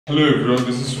Hello everyone,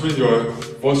 this is Srijoy.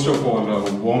 First of all,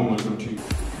 a warm welcome to you.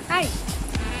 Hi,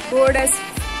 bored as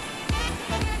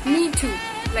me too.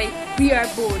 Like, we are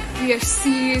bored. We are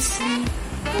seriously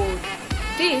bored.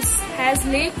 This has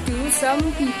led to some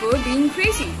people being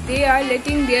crazy. They are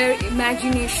letting their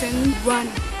imagination run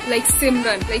like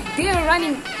Simran. Like, they are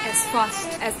running as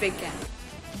fast as they can.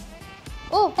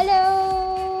 Oh,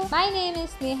 hello! My name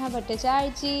is Neha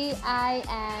Bhattacharjee. I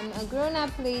am a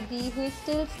grown-up lady who is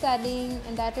still studying,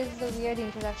 and that is the weird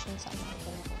introduction somehow.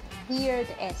 Weird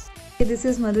S. This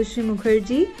is Madhushri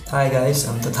Mukherjee. Hi guys,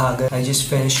 I'm Tathagat. I just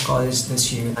finished college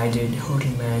this year. I did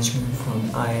hotel management from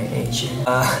IIH.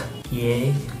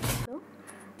 Yay!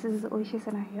 This is Oishi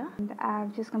Sana here, and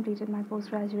I've just completed my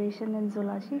post-graduation in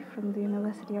zoology from the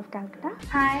University of Calcutta.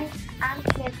 Hi, I'm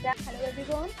Snezda. Hello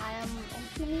everyone, I am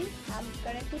Anthony. I'm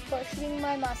currently pursuing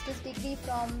my master's degree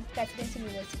from President's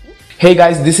University. Hey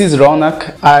guys, this is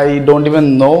Ronak. I don't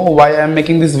even know why I'm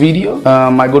making this video.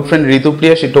 My good friend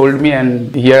Ritupriya, she told me,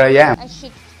 and here I am. I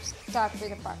should start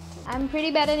with a part. I'm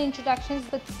pretty bad at introductions,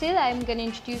 but still I'm gonna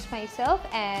introduce myself.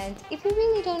 And if you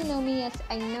really don't know me, yes,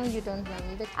 I know you don't know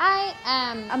me, but I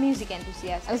am a music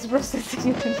enthusiast. I was processing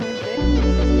you to know this.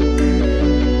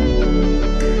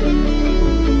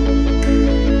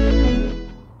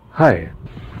 Hi.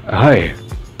 Hi.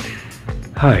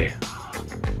 Hi.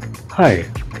 Hi.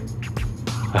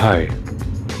 Hi.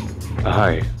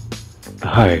 Hi.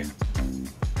 Hi.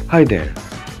 Hi there.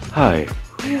 Hi.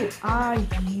 Who are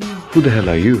you? Who the hell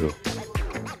are you?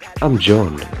 I'm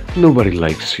John. Nobody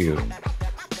likes you.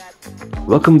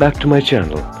 Welcome back to my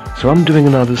channel. So I'm doing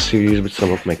another series with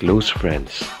some of my close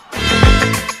friends. So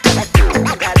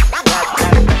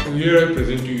here I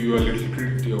present to you a little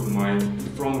critique of mine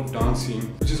from dancing,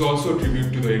 which is also a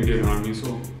tribute to the Indian Army.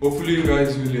 So hopefully you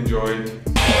guys will enjoy it.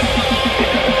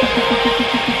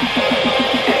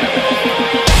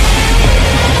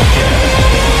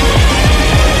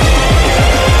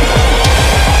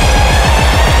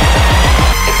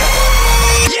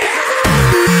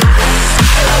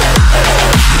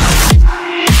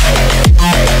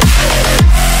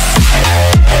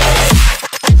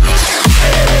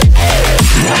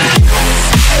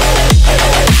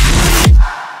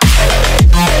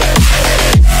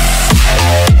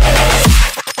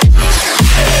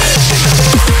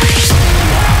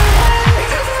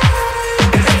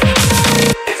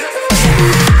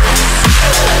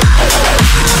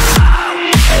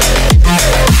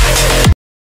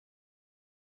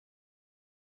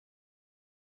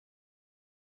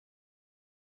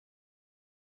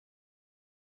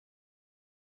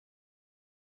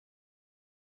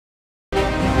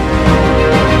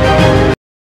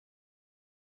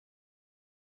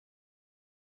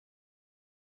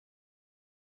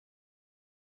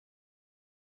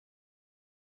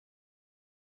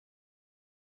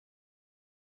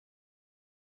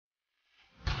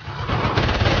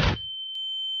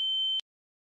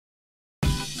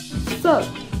 So,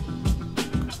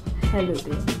 hello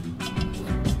there.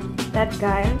 That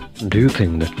guy. Do you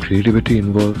think that creativity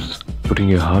involves putting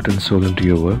your heart and soul into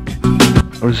your work?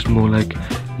 Or is it more like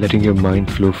letting your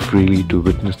mind flow freely to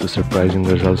witness the surprising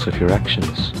results of your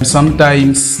actions?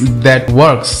 Sometimes that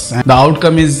works and the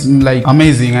outcome is like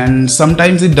amazing, and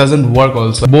sometimes it doesn't work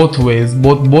also. Both ways,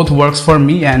 both works for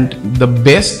me, and the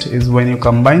best is when you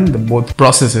combine the both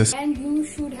processes. And you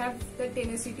should have the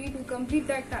tenacity to complete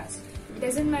that task. It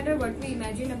doesn't matter what we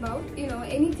imagine about,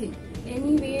 anything.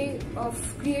 Any way of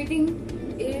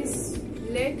creating is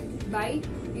led by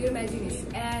your imagination.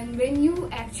 And when you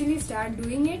actually start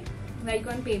doing it, like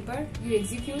on paper, you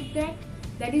execute that,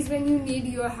 that is when you need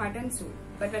your heart and soul.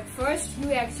 But at first,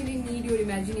 you actually need your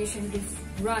imagination to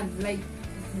run like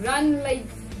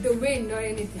the wind or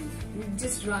anything. You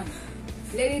just run.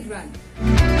 Let it run.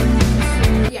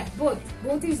 Yeah,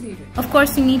 both is needed. Of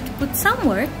course, you need to put some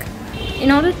work.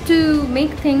 In order to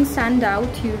make things stand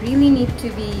out, you really need to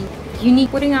be unique.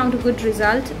 Putting out a good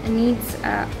result needs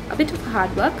a bit of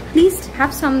hard work. Please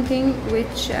have something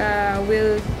which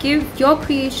will give your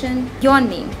creation your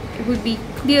name. It would be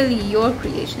clearly your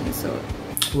creation. So,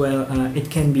 Well,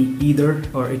 it can be either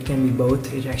or it can be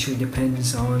both. It actually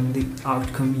depends on the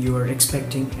outcome you are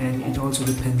expecting, and it also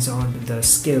depends on the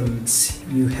skills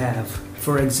you have.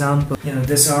 For example,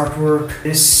 this artwork,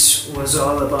 this was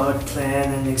all about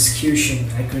plan and execution.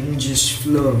 I couldn't just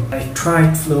flow. I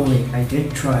tried flowing. I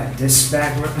did try. This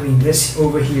background, this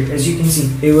over here, as you can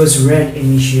see, it was red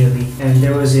initially, and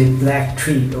there was a black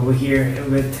tree over here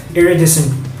with iridescent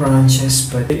branches,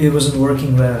 but it wasn't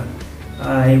working well.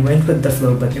 I went with the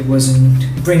flow, but it wasn't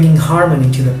bringing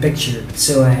harmony to the picture,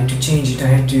 so I had to change it. I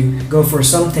had to go for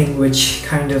something which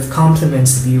kind of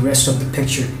complements the rest of the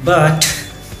picture. But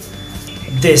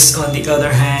This, on the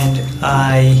other hand,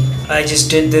 I just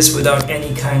did this without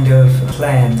any kind of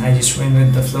plan. I just went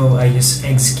with the flow. I just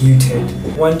executed.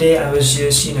 One day I was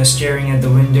just, staring at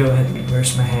the window and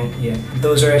where's my hand? Yeah.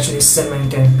 Those are actually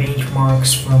cement and paint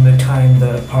marks from the time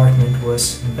the apartment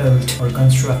was built or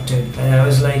constructed. And I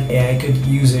was like, yeah, I could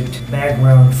use it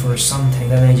background for something.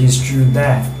 Then I just drew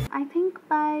that. I think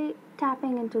by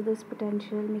tapping into this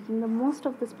potential, making the most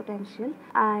of this potential,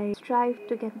 I strive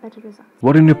to get better results.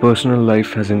 What in your personal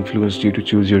life has influenced you to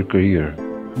choose your career?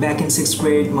 Back in 6th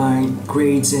grade, my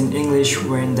grades in English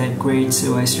were in that grade,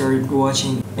 so I started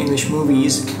watching English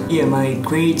movies. Yeah, my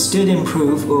grades did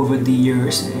improve over the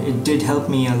years. It did help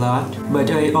me a lot. But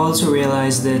I also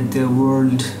realized that the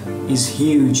world is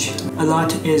huge. A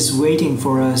lot is waiting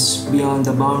for us beyond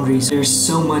the boundaries. There's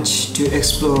so much to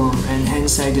explore, and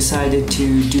hence I decided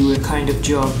to do a kind of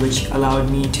job which allowed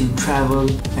me to travel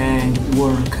and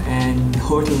work, and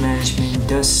hotel management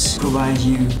does provide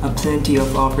you a plenty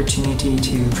of opportunity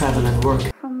to travel and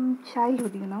work. From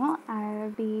childhood,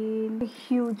 I've been a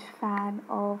huge fan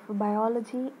of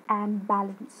biology and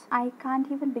balance. I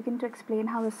can't even begin to explain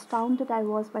how astounded I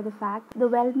was by the fact the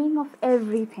well-being of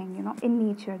everything, in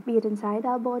nature, be it inside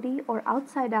our body or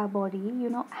outside our body,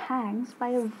 hangs by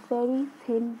a very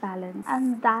thin balance.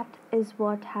 And that is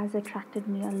what has attracted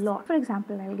me a lot. For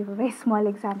example, I'll give a very small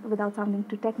example without sounding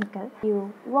too technical.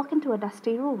 You walk into a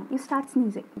dusty room, you start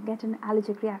sneezing, you get an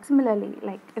allergic reaction. Similarly,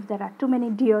 like if there are too many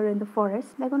deer in the forest,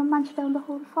 they're going to munch down the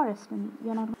whole forest and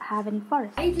you're not going to have any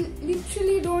forest. I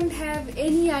literally don't have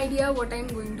any idea what I'm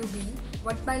going to be,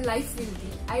 what my life will be.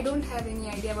 I don't have any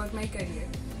idea about my career.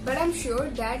 But I'm sure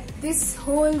that this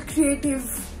whole creative,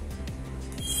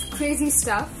 crazy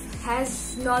stuff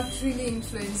has not really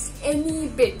influenced any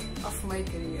bit of my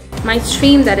career. My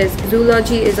stream, that is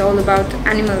zoology, is all about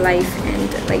animal life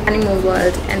and like animal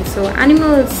world, and so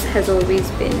animals has always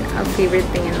been a favorite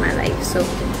thing in my life. So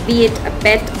be it a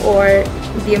pet or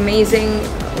the amazing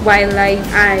wildlife,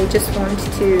 I just want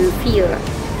to feel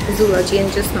zoology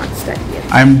and just not study it.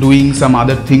 I'm doing some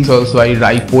other things also. I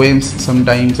write poems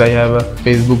sometimes. I have a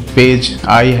Facebook page.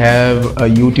 I have a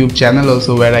YouTube channel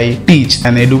also where I teach,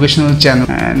 an educational channel,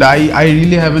 and I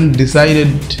really haven't decided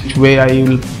which way I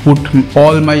will put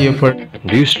all my effort.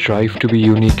 Do you strive to be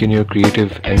unique in your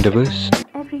creative endeavors?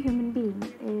 Every human being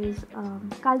is a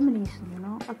culmination,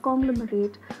 a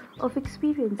conglomerate of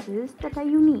experiences that are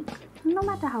unique, no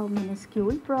matter how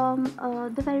minuscule, from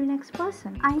the very next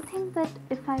person. I think that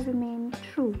if I remain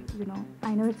true,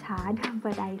 I know it's hard,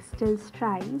 but I still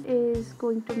strive, is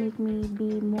going to make me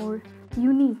be more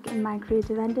unique in my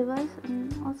creative endeavors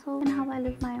and also in how I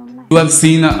live my own life. You have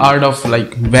seen an art of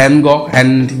like Van Gogh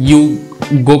and you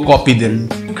go copy them.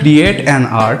 Create an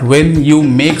art. When you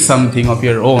make something of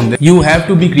your own, you have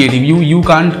to be creative. You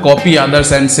can't copy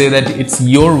others and say that it's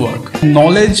your work.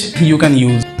 Knowledge you can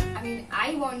use. I mean,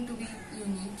 I want to be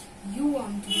unique, you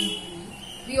want to be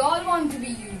unique, we all want to be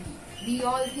unique, we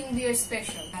all think we are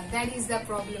special, and that is the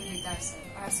problem with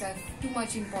ourselves, too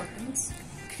much importance.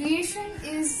 Creation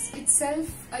is itself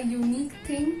a unique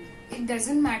thing. It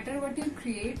doesn't matter what you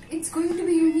create, it's going to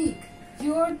be unique.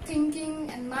 Your thinking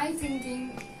and my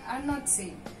thinking are not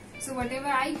same. So whatever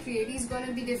I create is going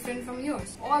to be different from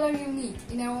yours. All are unique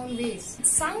in our own ways. It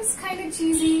sounds kind of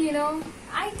cheesy,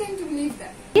 I tend to believe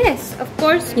that. Yes, of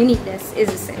course, uniqueness is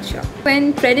essential.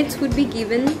 When credits would be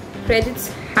given,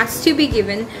 credits has to be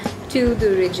given to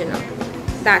the original.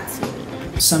 That's unique.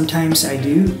 Sometimes I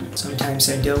do, sometimes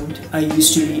I don't. I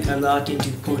used to be a lot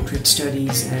into portrait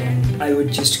studies, and I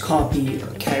would just copy a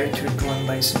character drawn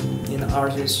by some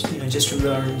artist, just to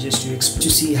learn, just to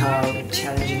see how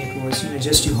challenging it was,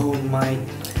 just to hone my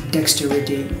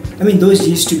dexterity. I mean, those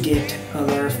used to get a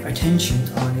lot of attention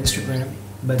on Instagram,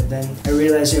 but then I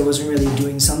realized I wasn't really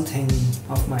doing something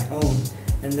of my own.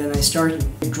 And then I started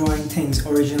drawing things,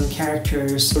 original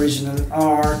characters, original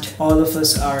art. All of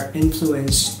us are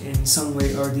influenced in some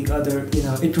way or the other.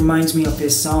 It reminds me of a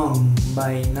song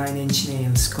by 9 Inch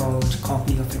Nails called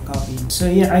Copy of a Copy. So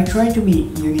yeah, I try to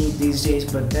be unique these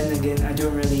days, but then again, I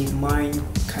don't really mind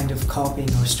kind of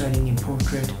copying or studying a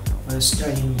portrait or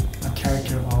studying a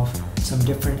character of some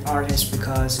different artist,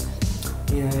 because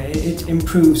it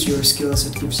improves your skills,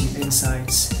 it gives you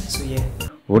insights. So yeah.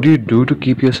 What do you do to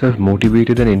keep yourself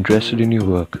motivated and interested in your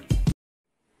work?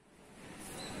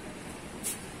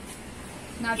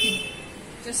 Nothing.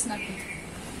 Just nothing.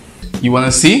 You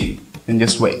wanna see? Then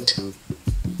just wait.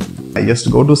 I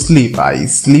just go to sleep. I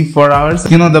sleep for hours.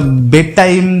 The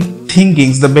bedtime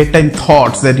thinkings, the bedtime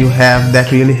thoughts that you have,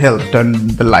 that really help.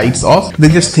 Turn the lights off.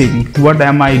 Then just think, what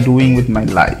am I doing with my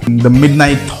life? The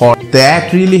midnight thought,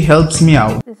 that really helps me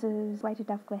out. This is quite a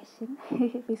tough question.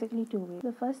 Basically two ways.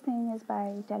 The first thing is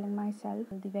by telling myself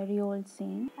the very old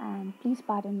saying, and please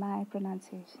pardon my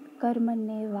pronunciation.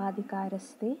 Karmanne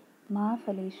vadikaraste ma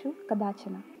phaleshu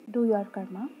kadachana. Do your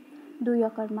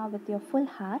karma with your full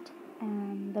heart,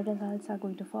 and the results are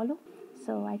going to follow.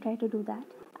 So I try to do that.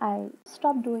 I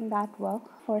stopped doing that work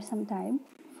for some time,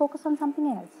 focus on something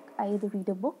else. I either read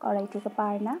a book or I take a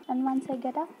power nap, and once I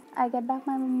get up, I get back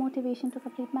my motivation to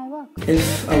complete my work.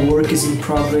 If a work is in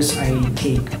progress, I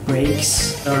take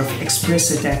breaks or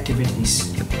explicit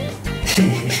activities.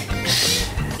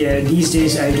 Yeah, these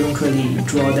days I don't really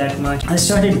draw that much. I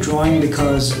started drawing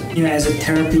because, as a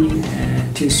therapy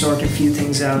to sort a few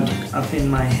things out up in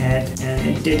my head, and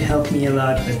it did help me a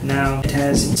lot, but now it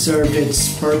has served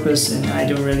its purpose and I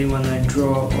don't really want to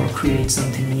draw or create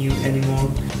something new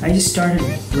anymore. I just started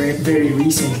very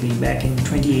recently, back in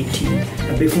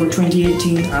 2018. Before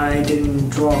 2018, I didn't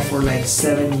draw for like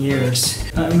 7 years.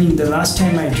 The last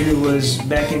time I drew was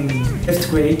back in 5th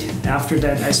grade. After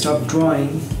that, I stopped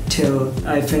drawing till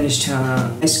I finished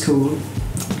high school,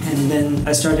 and then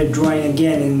I started drawing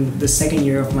again in the 2nd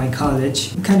year of my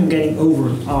college. I'm kind of getting over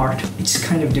art. It's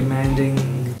kind of demanding,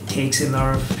 takes a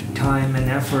lot of time and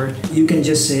effort. You can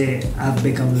just say I've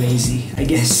become lazy, I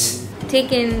guess.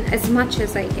 Take in as much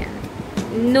as I can.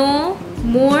 Know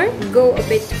more, go a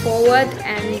bit forward,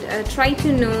 and try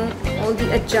to know all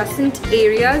the adjacent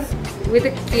areas with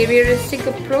a careeristic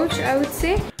approach, I would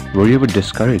say. Were you ever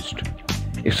discouraged?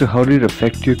 If so, how did it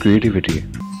affect your creativity?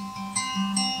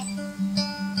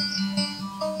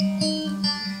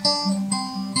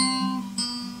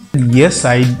 Yes,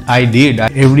 I did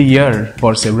every year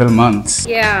for several months.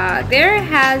 Yeah, there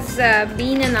has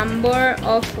been a number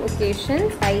of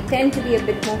occasions. I tend to be a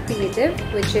bit more creative,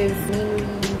 which is mainly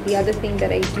the other thing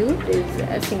that I do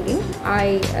is singing.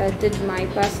 I did my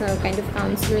personal kind of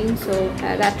counseling, so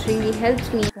that really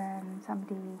helped me. When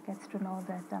somebody gets to know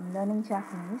that I'm learning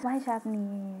Japanese, why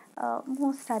Japanese?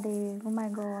 More study, oh my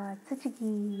god, such a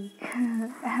geek,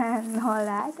 and all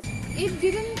that. It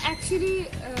didn't actually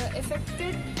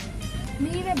affected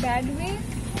me in a bad way,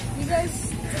 because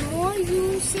the more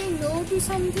you say no to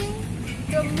something,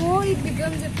 the more it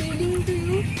becomes appealing to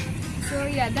you. So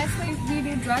yeah, that's why we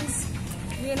do drugs.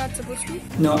 We are not supposed to.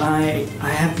 No, I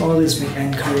have always been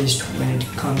encouraged when it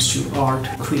comes to art,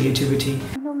 creativity.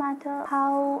 No matter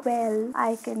how well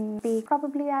I can bake,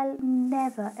 probably I'll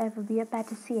never ever be a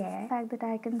patissier. The fact that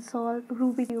I can solve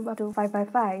Rubik's Cube up to 5 by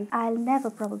 5, I'll never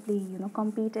probably,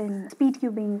 compete in speed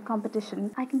cubing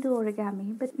competition. I can do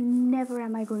origami, but never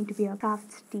am I going to be a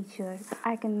crafts teacher.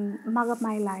 I can mug up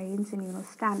my lines and,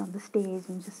 stand on the stage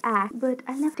and just act, but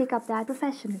I'll never take up that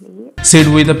professionally. Sit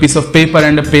with a piece of paper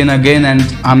and a pen again, and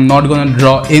I'm not gonna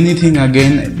draw anything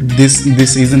again. This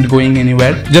isn't going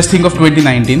anywhere. Just think of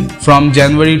 2019. From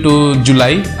January to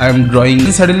July, I'm drawing.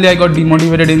 And suddenly I got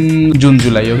demotivated in June,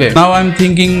 July. Okay. Now I'm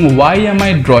thinking, why am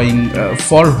I drawing?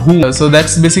 For who? So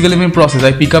that's basically my process.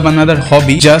 I pick up another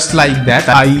hobby just like that.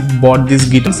 I bought these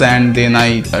guitars, and then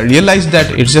I realized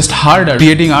that it's just harder.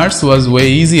 Creating arts was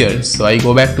way easier. So I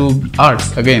go back to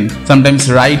arts again.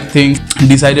 Sometimes write things.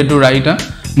 Decided to write a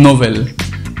novel.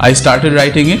 I started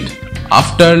writing it.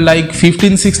 After like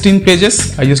 15-16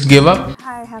 pages, I just gave up.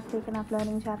 I have taken up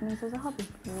learning Japanese as a hobby.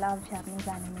 Love Japanese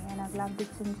anime, and I've loved it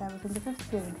since I was in the 5th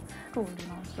grade school,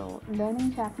 So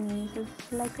learning Japanese is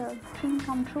like a dream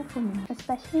come true for me,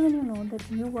 especially when you know that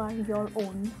you are your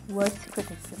own worst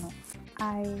critic,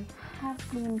 I have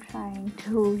been trying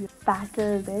to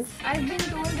battle this. I've been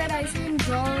told that I shouldn't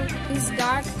draw these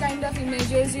dark kind of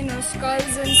images,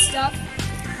 skulls and stuff,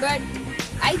 but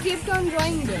I kept on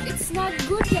drawing them. It's not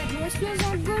good, the atmosphere is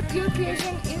not good. Your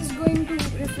creation is going to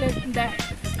reflect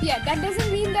that. Yeah, that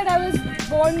doesn't mean that I was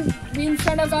born in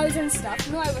front of girls and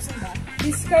stuff. No, I wasn't that.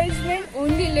 Discouragement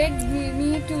only led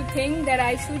me to think that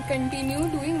I should continue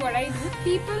doing what I do.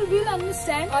 People will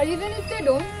understand, or even if they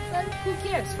don't, well, who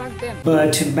cares? Fuck them.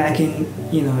 But back in,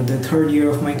 the 3rd year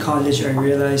of my college, I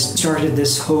realized, started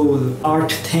this whole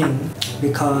art thing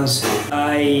because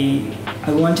I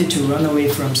wanted to run away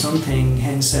from something,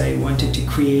 hence I wanted to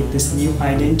create this new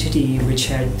identity which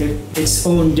had its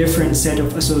own different set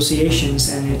of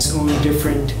associations and its own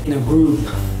different group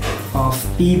of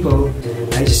people.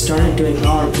 I just started doing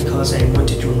art because I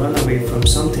wanted to run away from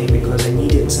something, because I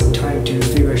needed some time to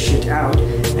figure shit out,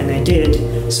 and I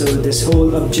did. So this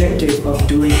whole objective of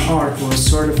doing art was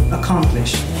sort of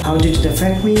accomplished. How did it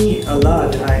affect me? A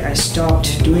lot. I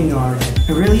stopped doing art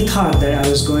I really thought that I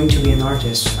was going to be an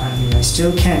artist. I mean, I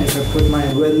still can if I put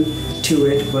my will to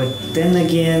it, but then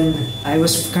again, I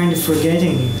was kind of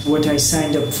forgetting what I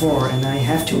signed up for, and I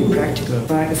have to be practical.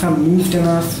 If I'm moved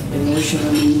enough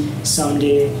emotionally,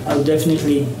 someday I'll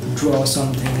definitely draw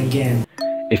something again.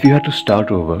 If you had to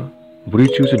start over, would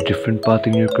you choose a different path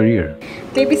in your career?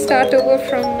 Maybe start over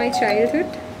from my childhood.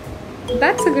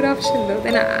 That's a good option though.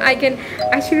 Then I can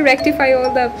actually rectify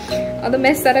all the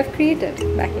mess that I've created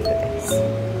back in the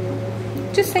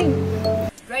days. Just saying.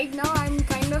 Right now I'm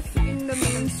kind of in the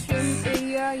mainstream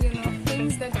area, you know,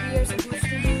 things that we are supposed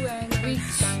to do and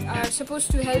which are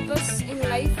supposed to help us in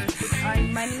life,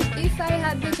 earn money. If I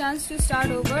had the chance to start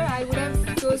over, I would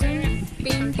have chosen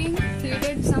painting,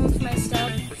 created some of my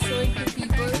stuff, show it to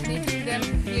people, making them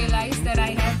realize that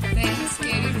I have very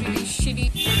scary, really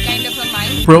shitty kind of a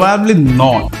mind. Probably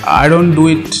not. I don't do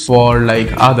it for like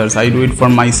others. I do it for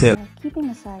myself. Keeping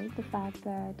aside the fact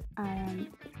that I am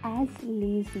as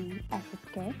lazy as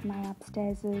it gets, my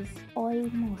upstairs is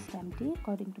almost empty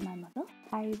according to my mother.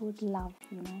 I would love,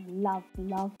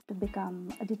 love to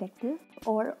become a detective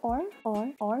or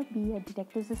be a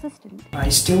detective's assistant. I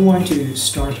still want to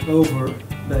start over,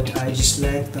 but I just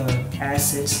lack the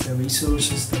assets, the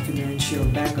resources, the financial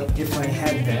backup. If I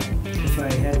had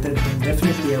that, then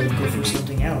definitely I would go for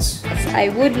something else. I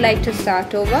would like to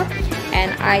start over,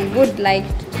 and I would like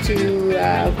to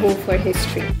go for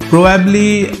history.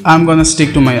 Probably I'm gonna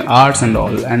stick to my arts and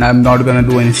all, and I'm not gonna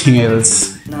do anything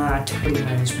else. Not hotel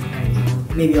management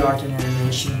anymore. Maybe art and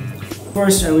animation.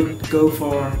 First, I would go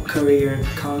for career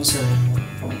counseling,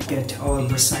 get all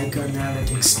the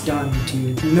psychoanalytics done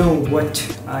to know what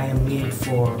I am made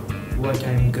for, what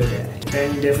I'm good at.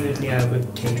 Then definitely I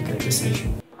would take a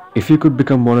decision. If you could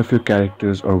become one of your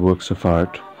characters or works of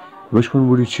art, which one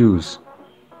would you choose?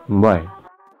 Why?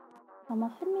 A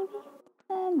muffin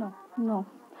maybe? No.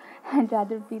 I'd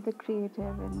rather be the creative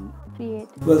and create.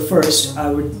 Well, first, I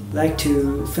would like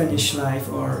to finish life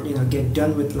or, get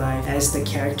done with life as the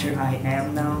character I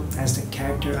am now, as the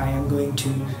character I am going to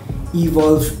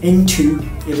evolve into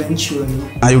eventually.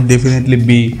 I would definitely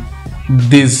be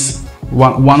this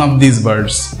one of these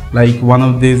birds. Like one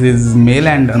of these is male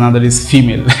and another is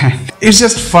female. It's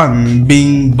just fun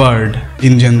being bird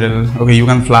in general. Okay, you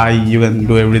can fly, you can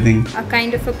do everything. A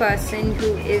kind of a person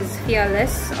who is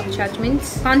fearless of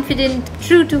judgments, confident,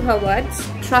 true to her words,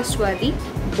 trustworthy,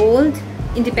 bold,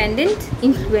 independent,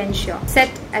 influential,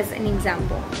 set as an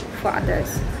example for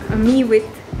others. Me with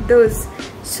those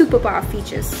superpower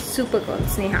features, Supergirl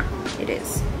Sneha, it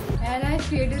is. And I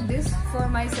created this for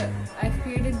myself. I've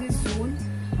created this zone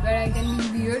where I can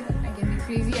be weird, I can be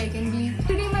crazy, I can be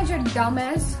pretty much a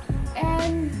dumbass.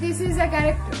 And this is a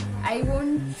character. I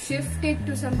won't shift it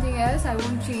to something else, I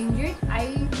won't change it.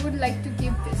 I would like to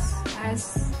keep this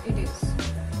as it is.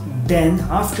 Then,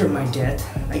 after my death,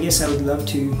 I guess I would love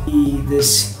to be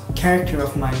this character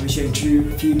of mine which I drew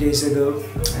a few days ago.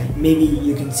 Maybe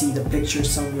you can see the picture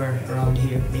somewhere around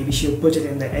here. Maybe she'll put it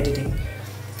in the editing.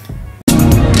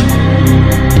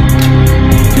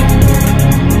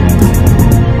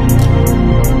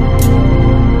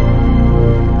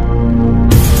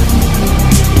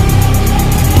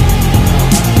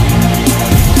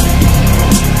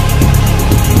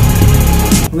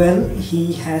 Well,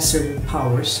 he has certain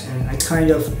powers, and I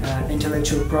kind of,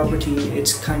 intellectual property,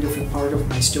 it's kind of a part of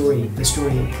my story, the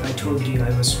story I told you I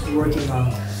was working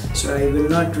on. So I will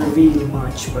not reveal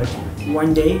much, but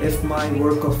one day if my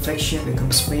work of fiction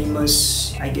becomes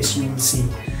famous, I guess you will see.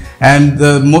 And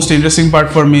the most interesting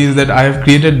part for me is that I have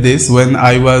created this when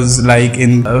I was like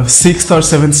in 6th or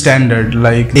 7th standard,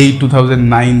 like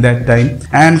 2009 that time.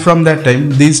 And from that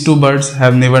time, these two birds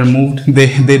have never moved.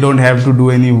 They don't have to do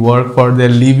any work for their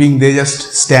living. They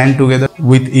just stand together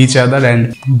with each other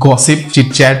and gossip,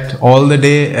 chit chat all the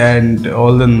day and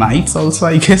all the nights also,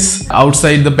 I guess.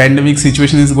 Outside the pandemic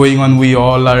situation is going on, we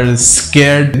all are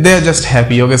scared. They're just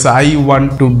happy. Okay, so I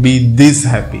want to be this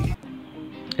happy.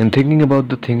 And thinking about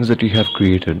the things that you have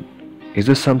created, is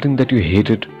there something that you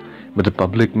hated but the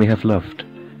public may have loved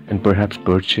and perhaps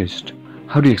purchased?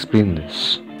 How do you explain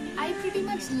this? I pretty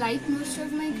much like most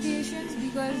of my creations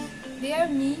because they are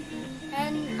me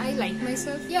and I like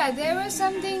myself. Yeah, there were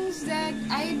some things that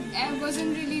I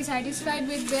wasn't really satisfied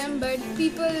with them, but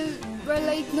people were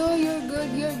like, no, you're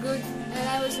good. And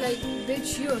I was like,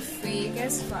 bitch, you're fake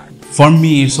as fuck. For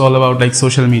me, it's all about like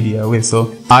social media. Okay,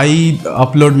 so I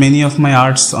upload many of my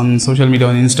arts on social media,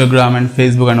 on Instagram and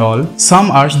Facebook and all. Some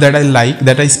arts that I like,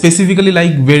 that I specifically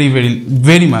like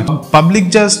very much. Public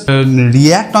just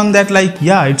react on that like,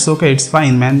 yeah, it's okay, it's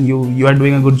fine, man. You are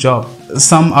doing a good job.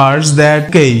 some arts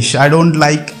that I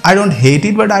don't hate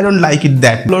it, but I don't like it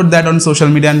that. Upload that on social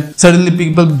media and suddenly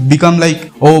people become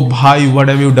like, oh bhai, what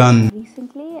have you done?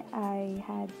 Recently, I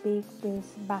had baked this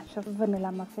batch of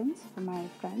vanilla muffins for my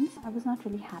friends. I was not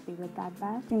really happy with that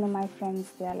batch. You know, my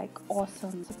friends, they are like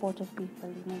awesome, supportive people.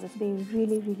 You know, they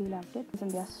really, really loved it.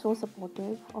 And they are so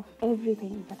supportive of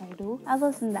everything that I do. I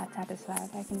wasn't that satisfied.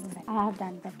 I think I have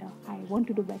done better. I want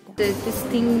to do better. This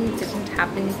thing didn't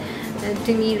happen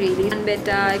to me really. Done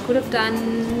better. I could have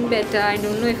done better. I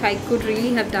don't know if I could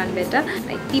really have done better.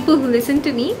 Like people who listen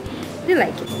to me, they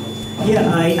like it.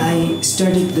 Yeah, I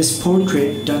studied this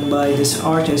portrait done by this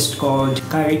artist called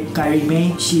Kairi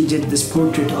May. She did this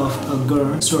portrait of a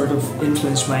girl, sort of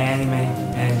influenced by anime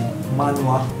and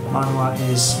manhwa. Manhwa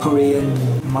is Korean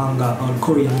manga or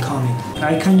Korean comic.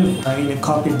 I kind of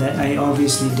copied that. I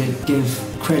obviously did give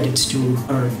credits to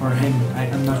her or him.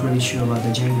 I'm not really sure about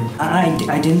the gender.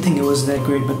 I didn't think it was that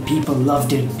great, but people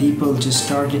loved it. People just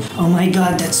started, oh my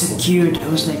god, that's so cute. I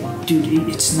was like, dude,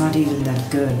 it's not even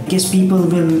that good. I guess people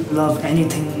will love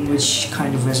anything which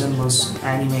kind of resembles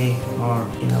anime or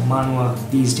manhwa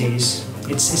these days.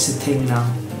 It's a thing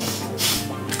now.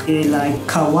 They like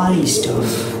kawaii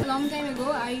stuff. A long time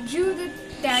ago, I drew the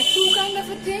tattoo kind of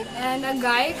a thing, and a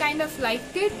guy kind of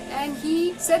liked it, and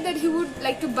he said that he would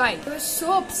like to buy it. I was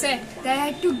so upset that I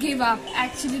had to give up.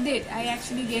 Actually did. I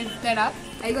actually gave that up.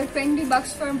 I got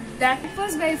 $20 for that. It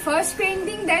was my first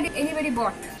painting that anybody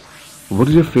bought. What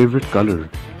is your favorite color?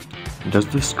 Does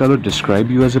this color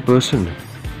describe you as a person?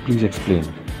 Please explain.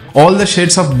 All the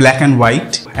shades of black and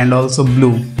white and also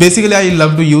blue. Basically, I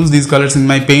love to use these colors in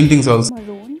my paintings also.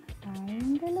 Maroon,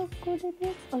 and they look good in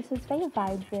it. Also, it's very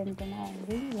vibrant and I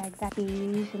really like that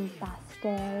beige and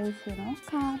pastels,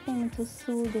 calming and so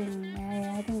soothing.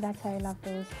 I think that's why I love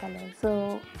those colors.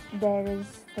 So there is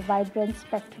the vibrant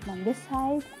spectrum on this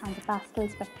side and the pastel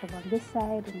spectrum on this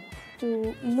side, and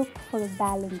to look for a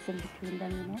balance in between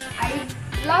them, I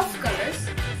love colors.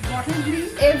 Bottle green,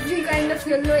 every kind of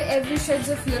yellow, every shades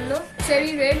of yellow,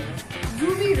 cherry red,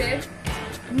 ruby red,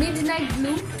 midnight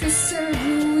blue, crystal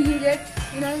blue, you get,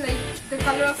 like the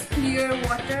color of clear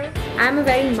water. I'm a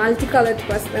very multicolored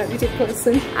personality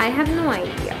person. I have no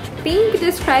idea. Pink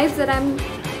describes that I'm...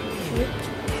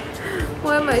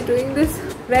 Why am I doing this?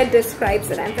 Red describes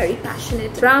that I'm very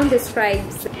passionate. Brown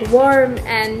describes warm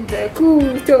and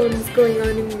cool tones going on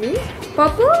in me.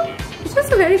 Purple? It's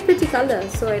just a very pretty color,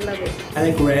 so I love it.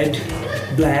 I like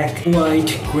red, black,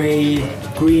 white, grey,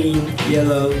 green,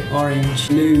 yellow, orange,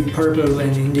 blue, purple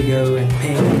and indigo and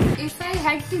pink. If I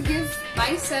had to give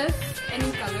myself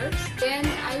any colors, then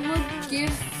I would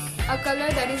give a color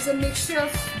that is a mixture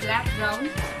of black, brown,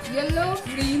 yellow,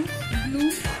 green,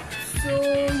 blue. So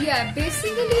yeah,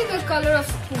 basically the color of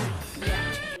spoon.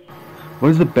 Yeah. What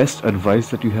is the best advice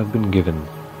that you have been given?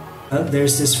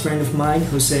 There's this friend of mine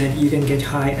who said you can get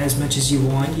high as much as you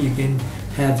want, you can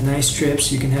have nice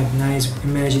trips, you can have nice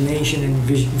imagination and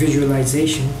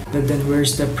visualization, but then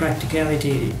where's the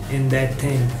practicality in that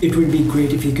thing? It would be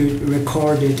great if you could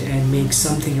record it and make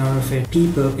something out of it.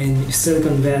 People in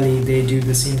Silicon Valley, they do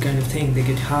the same kind of thing. They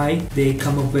get high, they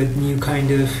come up with new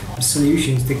kind of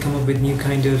solutions, they come up with new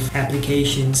kind of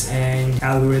applications and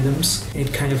algorithms.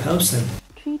 It kind of helps them.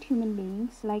 Treat human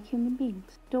beings like human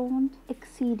beings. Don't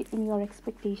exceed in your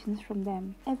expectations from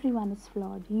them. Everyone is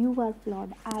flawed. You are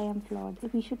flawed. I am flawed.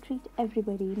 We should treat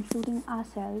everybody, including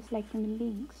ourselves, like human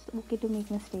beings. It's okay to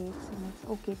make mistakes and it's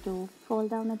okay to fall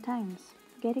down at times.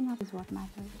 Getting up is what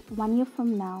matters. 1 year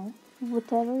from now,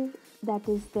 whatever that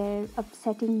is there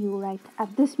upsetting you right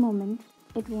at this moment,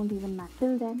 it won't even matter.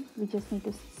 Till then, we just need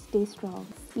to stay strong,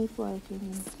 keep working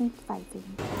and keep fighting.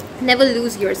 Never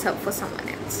lose yourself for someone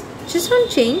else. Just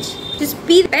don't change. Just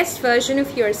be the best version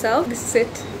of yourself. This is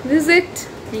it. This is it.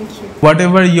 Thank you.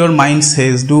 Whatever your mind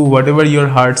says, do whatever your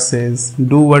heart says,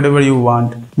 do whatever you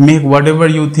want, make whatever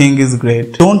you think is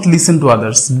great. Don't listen to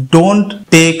others. Don't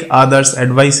take others'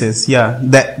 advices. Yeah,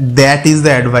 that is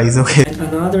the advice, okay? And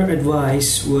another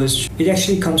advice was, it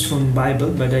actually comes from Bible,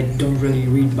 but I don't really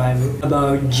read Bible,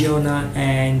 about Jonah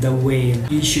and the whale.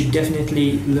 You should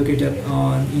definitely look it up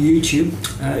on YouTube.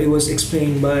 It was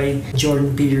explained by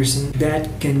Jordan Peterson.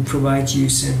 That can provide you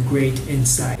some great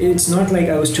insight. It's not like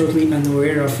I was totally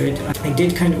unaware of it. I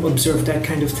did kind of observe that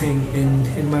kind of thing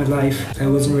in my life. I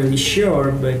wasn't really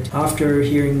sure, but after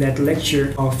hearing that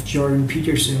lecture of Jordan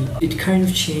Peterson, it kind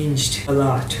of changed a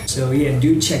lot. So yeah,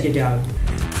 do check it out.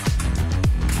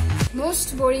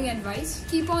 Most boring advice.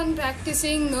 Keep on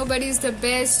practicing. Nobody's the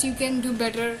best. You can do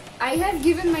better. I have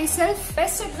given myself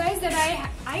best advice that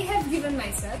I have given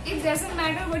myself. It doesn't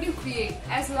matter what you create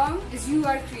as long as you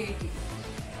are creating.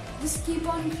 Just keep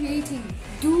on creating.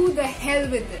 Do the hell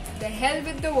with it. The hell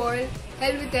with the world,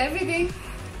 hell with everything.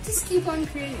 Just keep on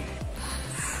creating.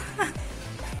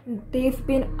 They've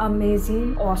been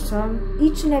amazing, awesome.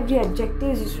 Each and every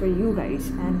adjective is for you guys,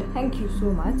 and thank you so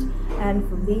much. And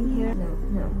for being here.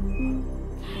 No.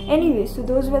 Anyway, so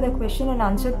those were the question and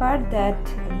answer part that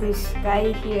this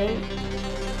guy here,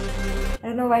 I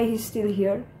don't know why he's still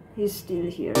here. He's still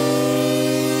here.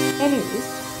 Anyways,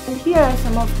 and here are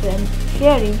some of them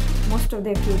sharing most of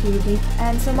their creativity,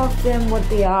 and some of them what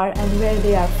they are and where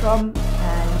they are from.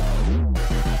 And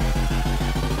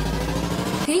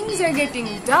things are getting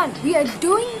done. We are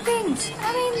doing things.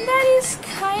 I mean, that is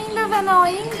kind of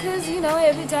annoying because, you know,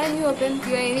 every time you open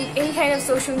any kind of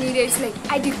social media, it's like,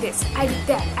 I did this, I did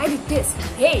that, I did this.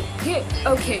 Hey, here.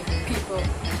 Okay, people,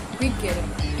 we get it.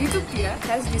 YouTube Priya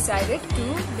has decided to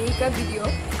make a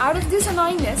video out of this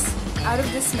annoyingness, out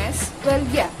of this mess. Well,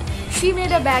 yeah, she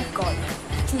made a bad call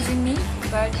choosing me,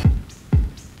 but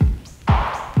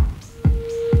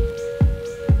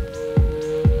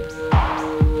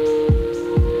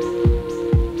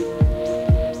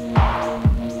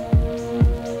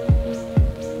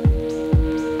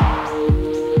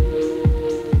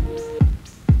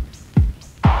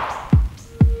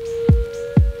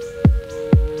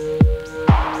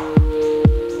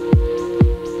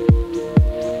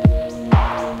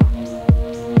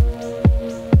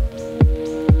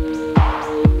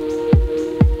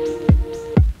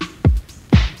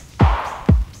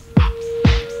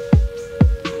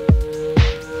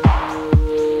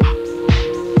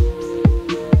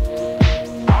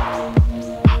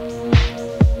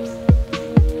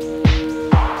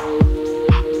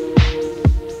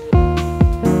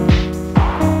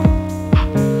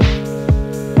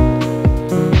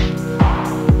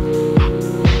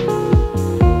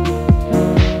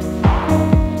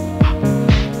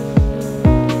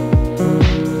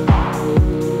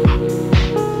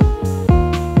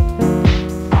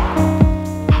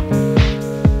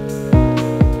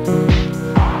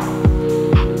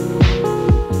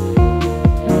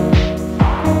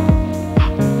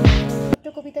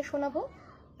শোনাবো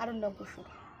আরণ্যক বসুর।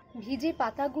 ভিজে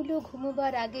পাতাগুলো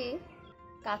ঘুমোবার আগে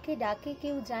কাকে ডাকে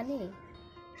কেউ জানে,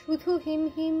 শুধু হিম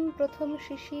হিম প্রথম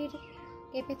শিশির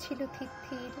কেঁপেছিল থির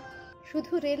থির,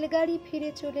 শুধু রেলগাড়ি ফিরে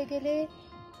চলে গেলে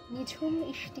নিঝুম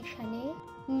স্টেশনে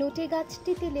নোটে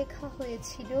গাছটিতে লেখা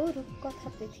হয়েছিল রূপকথা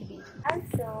পৃথিবীর। And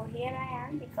so here I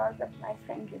am because of my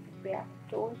friend Priya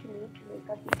told me to make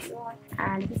a video,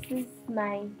 and this is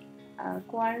my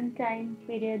quarantine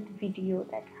period video,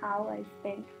 that how I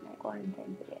spent my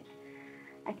quarantine period.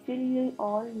 Actually, you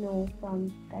all know from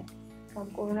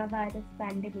coronavirus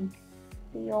pandemic,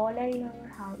 we all are in our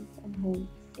house and home.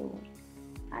 So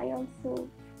I also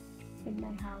in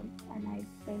my house, and I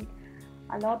spent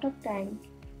a lot of time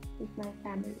with my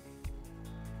family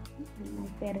and my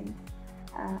parents,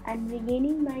 and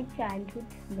regaining my childhood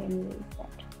memories,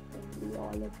 that when we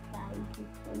all as child we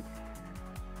spent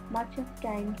much of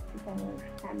time with our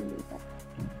family, but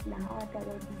now at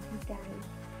our busy time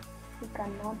we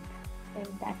cannot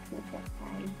spend that much of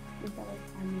time with our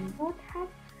family, not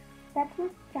have that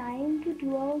much time to do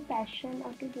our passion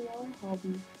or to do our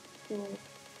hobby. So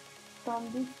from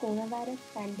this coronavirus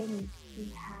pandemic, we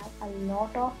have a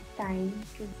lot of time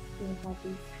to do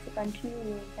hobbies, to continue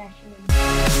your passion.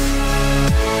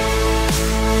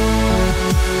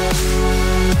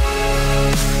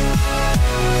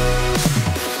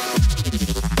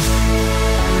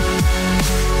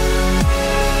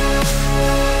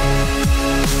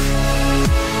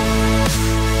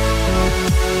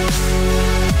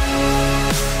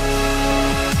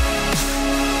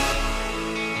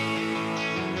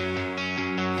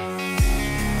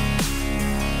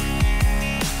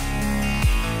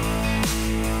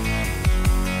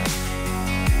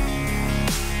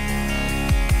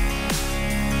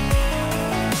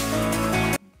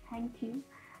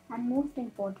 And most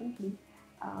importantly,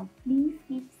 please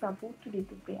give support to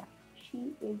Priya. She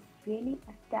is really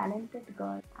a talented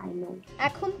girl, I know.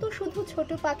 এখন তো শুধু ছোট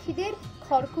পাখিদের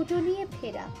খড়কুটো নিয়ে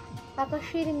ফেরা,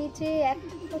 আকাশের নিচে এক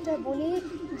ফোঁটা বনে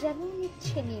যেমন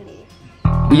ইচ্ছে নেড়ে।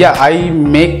 Yeah, I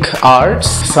make arts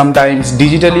sometimes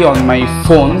digitally on my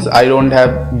phones. I don't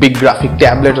have big graphic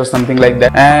tablet or something like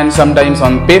that, and sometimes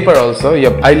on paper also.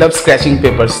 Yep, I love scratching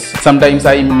papers. Sometimes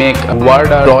I make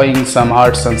word drawing, some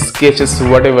arts and sketches,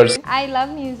 whatever. I love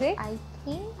music. I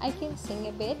think I can sing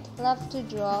a bit. Love to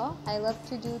draw. I love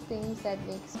to do things that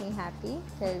makes me happy,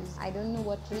 because I don't know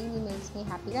what really makes me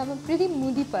happy. I'm a pretty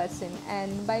moody person,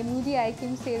 and by moody I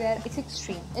can say that it's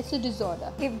extreme. It's a disorder,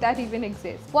 if that even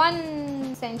exists. One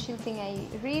essential thing I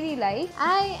really like,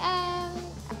 I am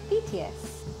a BTS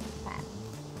fan.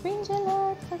 Cringe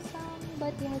alert. for some,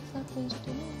 but yeah, it's not going to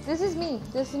do. This is me.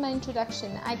 This is my introduction.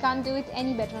 I can't do it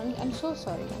any better. I'm so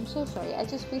sorry. I'm so sorry. I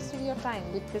just wasted your time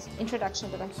with this introduction,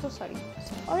 but I'm so sorry.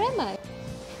 Or am I?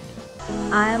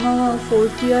 I am a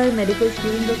 4th year medical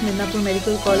student of Midnapur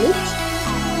Medical College.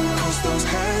 Those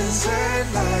hands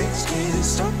and lights can't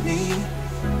stop me.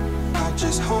 I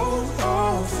just hold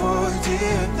on for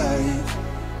dear life.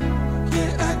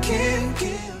 Yeah, I can't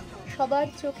give. সবার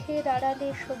চোখের আড়ালে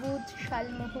সবুজ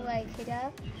শালমহুয়ায় ঘেরা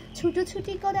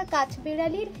ছুটোছুটি করা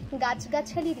কাঠবেড়ালির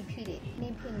গাছগাছালির ভিড়ে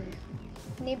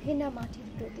নেভে না মাটির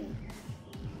প্রদীপ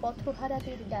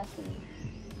পথহারাদের ডাকে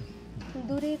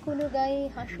দূরে কোনো গায়ে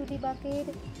হাঁসুলি বাঁকের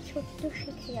ছোট্ট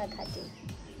শেখিয়া ঘাটে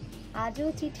আজও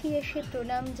চিঠি এসে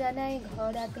প্রণাম জানায়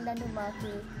ঘর আগলানো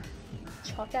মাকে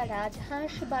 6টা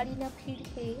রাজহাঁস বাড়ি না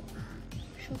ফিরতে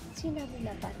সূচি নামে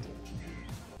না পাটে।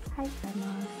 Hi, I'm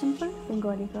a simple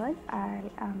Bengali girl. I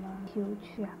am a huge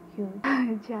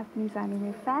Japanese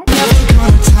anime fan.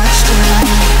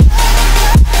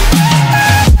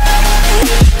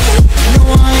 No,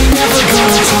 I ain't never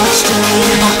gonna touch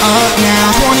them. I'm up now,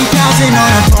 20,000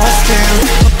 on a bus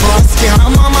down.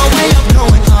 I'm on my way up,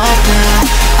 going up now.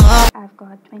 I've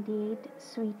got 28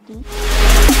 sweet teeth.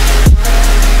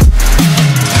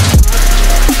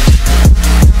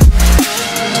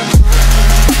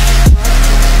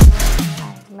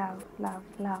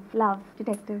 Love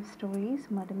detective stories,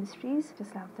 murder mysteries,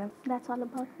 just love them. That's all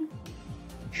about me.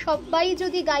 সবাই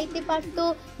যদি গাইতে পারতো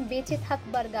বেঁচে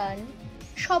থাকবার গান,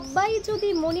 সবাই যদি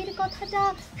মনের কথাটা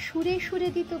সুরে সুরে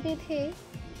দিত বেঁধে,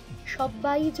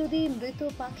 সবাই যদি মৃত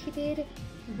পাখিদের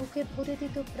বুকে ভরে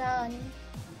দিত প্রাণ,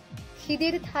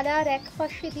 খিদের থালার এক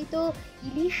পাশে দিত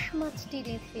ইলিশ মাছটি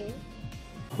রেঁধে।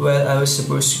 Well, I was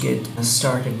supposed to get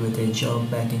started with a job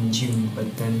back in June, but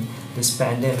then this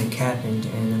pandemic happened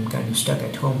and I'm kind of stuck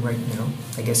at home right now.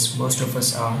 I guess most of us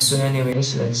are. So anyways,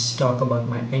 let's talk about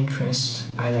my interests.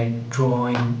 I like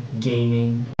drawing,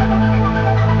 gaming.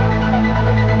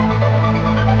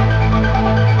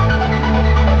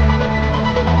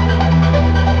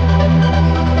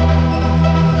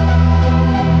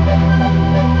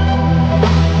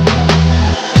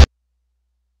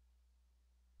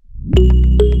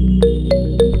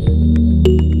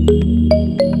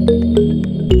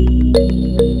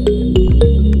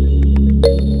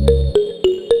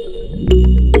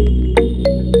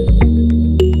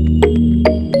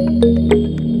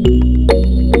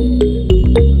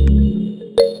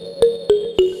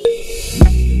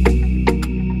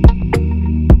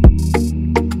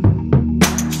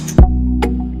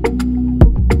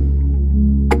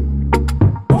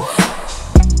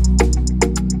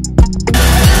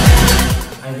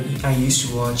 I used to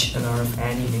watch a lot of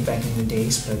anime back in the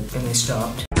days, but then I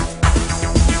stopped.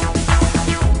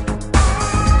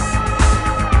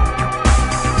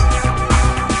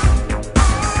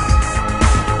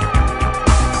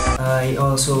 I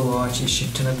also watch a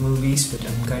shit ton of movies, but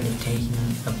I'm kind of taking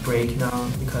a break now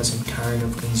because I'm tired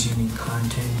of consuming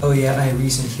content. Oh yeah, I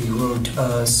recently wrote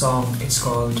a song. It's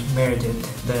called Meredith.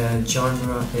 The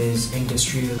genre is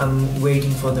industrial. I'm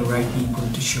waiting for the right people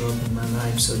to show up in my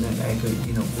life so that I could,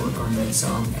 work on that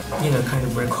song and, kind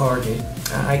of record it.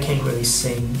 I can't really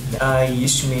sing. I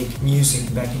used to make music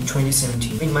back in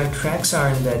 2017. I mean, my tracks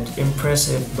aren't that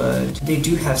impressive, but they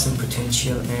do have some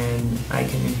potential and I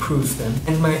can improve them.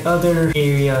 And my other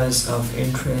areas of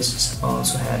interests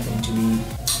also happen to be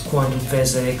quantum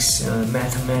physics,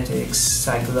 mathematics,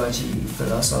 psychology,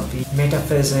 philosophy,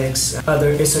 metaphysics,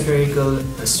 other esoterical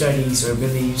studies or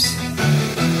beliefs.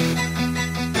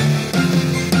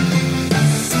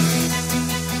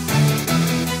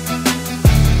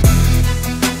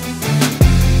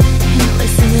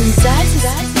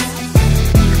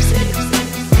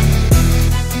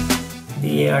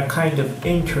 They are kind of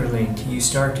interlinked. You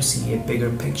start to see a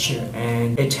bigger picture and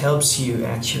it helps you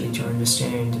actually to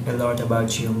understand a lot about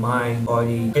your mind,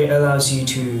 body. It allows you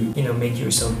to, make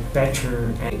yourself better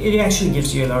and it actually gives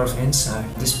you a lot of insight.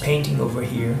 This painting over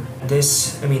here,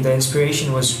 the inspiration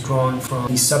was drawn from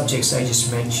the subjects I just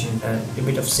mentioned. A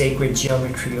bit of sacred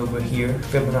geometry over here,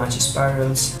 Fibonacci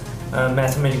spirals,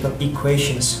 mathematical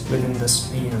equations within this,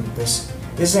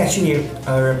 This is actually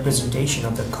a representation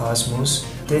of the cosmos.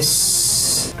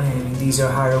 These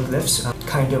are hieroglyphs,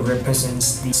 kind of represents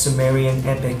the Sumerian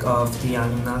epic of the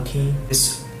Anunnaki. This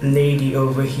lady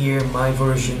over here, my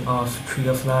version of Tree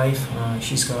of Life,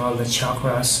 she's got all the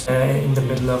chakras in the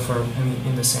middle of her,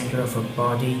 in the center of her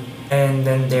body. And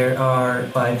then there are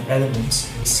 5 elements.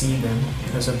 You see them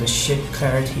because of the shit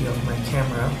clarity of my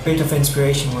camera. A bit of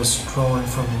inspiration was drawn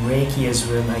from Reiki as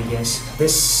well, I guess.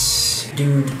 This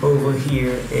dude over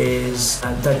here is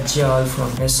Dajjal from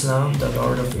Islam, the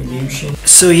Lord of Illusion.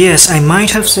 So yes, I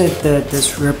might have said that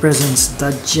this represents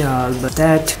Dajjal, but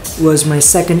that was my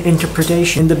second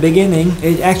interpretation. In the beginning,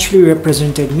 it actually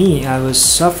represented me. I was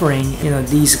suffering.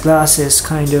 These glasses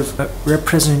kind of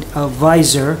represent a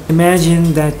visor.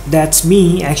 Imagine that that's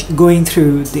me actually going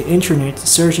through the internet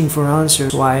searching for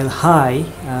answers while high.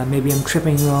 Maybe I'm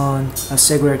tripping on a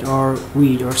cigarette or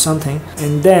weed or something.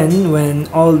 And then when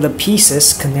all the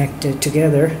pieces connected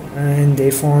together and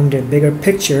they formed a bigger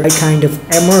picture, I kind of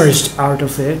emerged out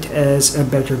of it as a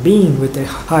better being with a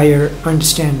higher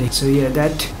understanding. So yeah,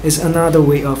 that is another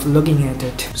way of looking at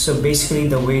it. So basically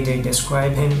the way they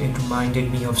describe him, it reminded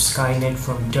me of Skynet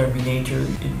from Terminator.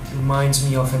 It reminds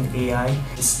me of an AI.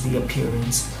 It's the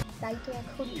appearance. তাই তো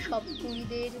এখন সব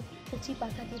কুড়িদের কচি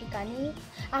পাতাদের কানে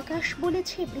আকাশ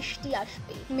বলেছে বৃষ্টি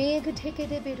আসবে, মেঘ ঢেকে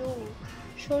দেবে রোদ,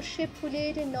 সর্ষে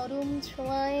ফুলের নরম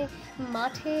ছোঁয়ায়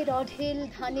মাঠের অঢেল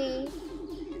ধানে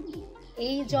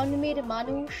এই জন্মের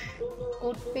মানুষ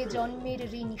করবে জন্মের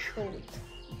ঋণ শোধ।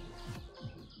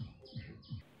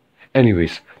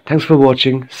 Anyways, thanks for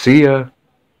watching. See ya.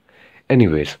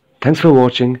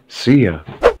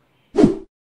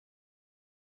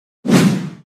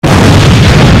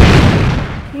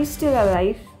 He's still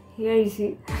alive. Here is he.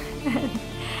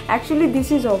 Actually, this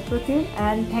is Apratim,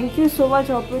 and thank you so much,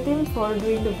 Apratim, for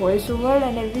doing the voiceover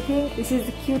and everything. This is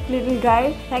the cute little guy.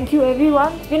 Thank you,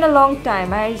 everyone. It's been a long time.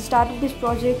 I started this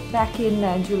project back in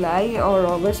July or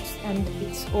August, and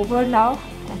it's over now.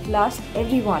 At last,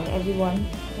 everyone,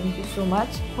 thank you so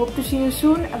much. Hope to see you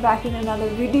soon back in another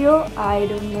video. I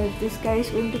don't know if this guy is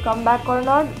going to come back or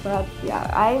not, but yeah,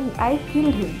 I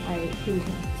killed him.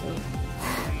 So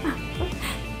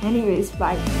anyways,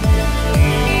 bye.